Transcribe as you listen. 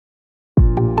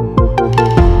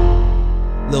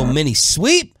mini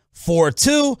sweep,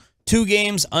 4-2, 2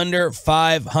 games under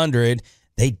 500.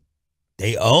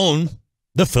 They own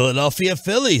the Philadelphia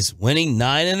Phillies, winning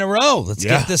 9 in a row. Let's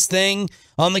get this thing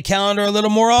on the calendar a little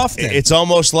more often. It's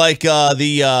almost like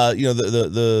the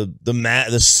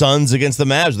Suns against the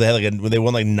Mavs. They had they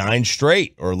won like 9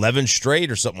 straight or 11 straight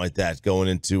or something like that going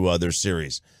into their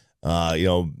series.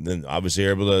 And obviously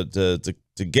you're able to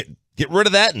get rid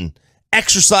of that and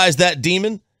exercise that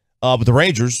demon. But the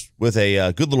Rangers with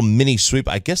a good little mini sweep.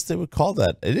 I guess they would call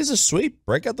that. It is a sweep.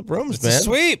 Break out the brooms, man. It's a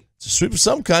sweep. It's a sweep of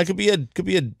some kind. Could be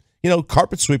a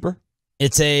carpet sweeper.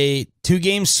 It's a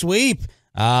 2-game sweep.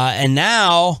 And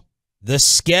now the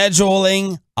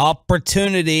scheduling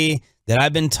opportunity that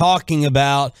I've been talking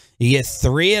about. You get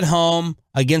 3 at home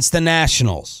against the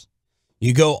Nationals.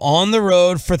 You go on the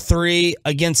road for 3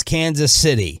 against Kansas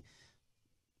City.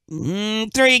 3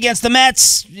 against the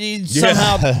Mets. You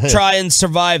somehow try and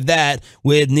survive that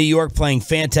with New York playing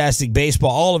fantastic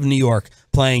baseball. All of New York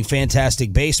playing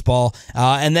fantastic baseball.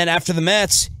 And then after the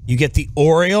Mets, you get the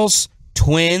Orioles,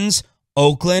 Twins,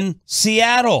 Oakland,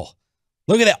 Seattle.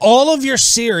 Look at that. All of your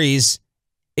series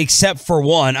except for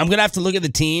one. I'm going to have to look at the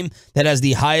team that has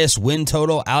the highest win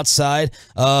total outside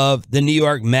of the New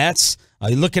York Mets.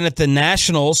 You're looking at the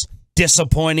Nationals,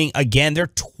 disappointing again. They're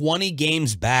 20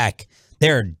 games back.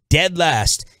 They're dead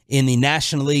last in the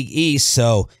National League East.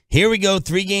 So here we go,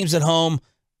 3 games at home.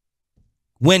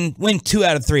 Win 2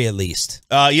 out of 3 at least.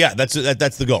 That's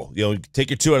the goal. Take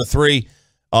your 2 out of 3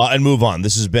 and move on.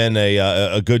 This has been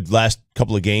a good last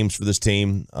couple of games for this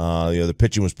team. The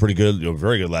pitching was pretty good,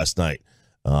 very good last night.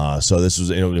 So this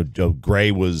was,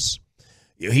 Gray was.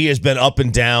 He has been up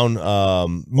and down,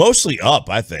 mostly up,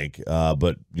 I think.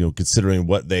 But considering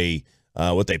what they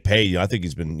pay, I think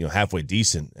he's been halfway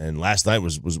decent. And last night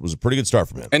was a pretty good start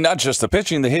for him. And not just the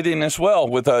pitching, the hitting as well.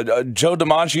 With Joe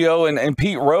DiMaggio and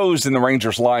Pete Rose in the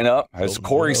Rangers lineup, as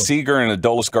Corey Seager and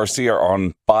Adolis Garcia are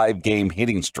on 5-game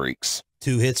hitting streaks.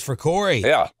 2 hits for Corey.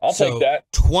 Yeah, I'll take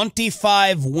that.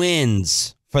 25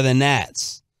 wins for the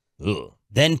Nats. Ugh.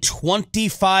 Then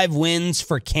 25 wins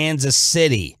for Kansas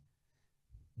City.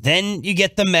 Then you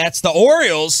get the Mets. The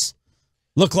Orioles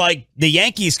look like the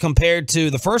Yankees compared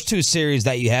to the first 2 series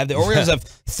that you have. The Orioles have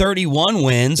 31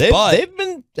 wins, but they've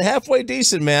been halfway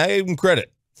decent, man. I give them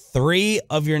credit. 3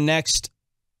 of your next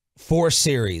 4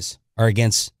 series are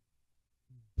against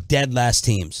dead last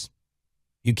teams.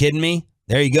 You kidding me?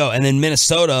 There you go. And then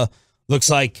Minnesota looks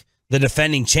like the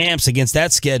defending champs against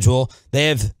that schedule.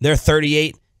 They're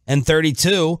 38 and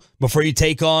 32 before you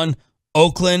take on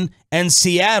Oakland and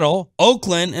Seattle.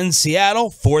 Oakland and Seattle,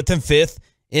 4th and 5th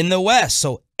in the West.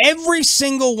 So every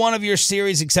single one of your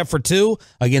series except for 2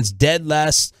 against dead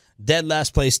last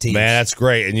place teams. Man, that's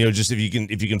great. And just if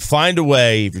you can find a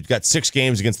way, if you've got 6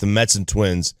 games against the Mets and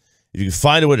Twins, if you can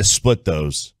find a way to split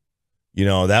those,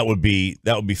 that would be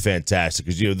fantastic.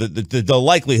 Because the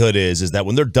likelihood is that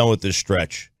when they're done with this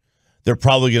stretch, they're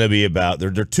probably going to be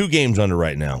they're 2 games under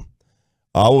right now.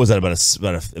 What was that,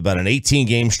 about an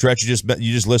 18-game stretch you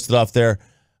just listed off there?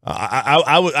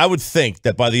 I would think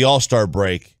that by the All-Star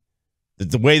break,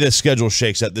 that the way the schedule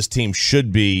shakes out, this team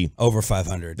should be over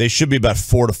 500. They should be about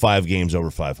 4 to 5 games over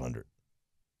 500.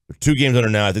 They're 2 games under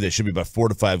now. I think they should be about 4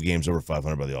 to 5 games over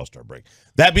 500 by the All-Star break.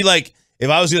 That'd be like if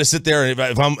I was going to sit there and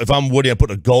if I'm Woody, I put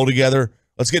a goal together.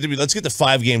 Let's get to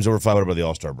 5 games over 500 by the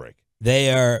All-Star break.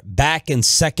 They are back in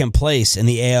 2nd place in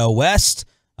the AL West.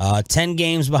 10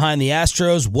 games behind the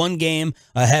Astros, 1 game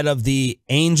ahead of the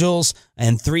Angels,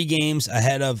 and 3 games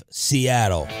ahead of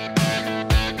Seattle.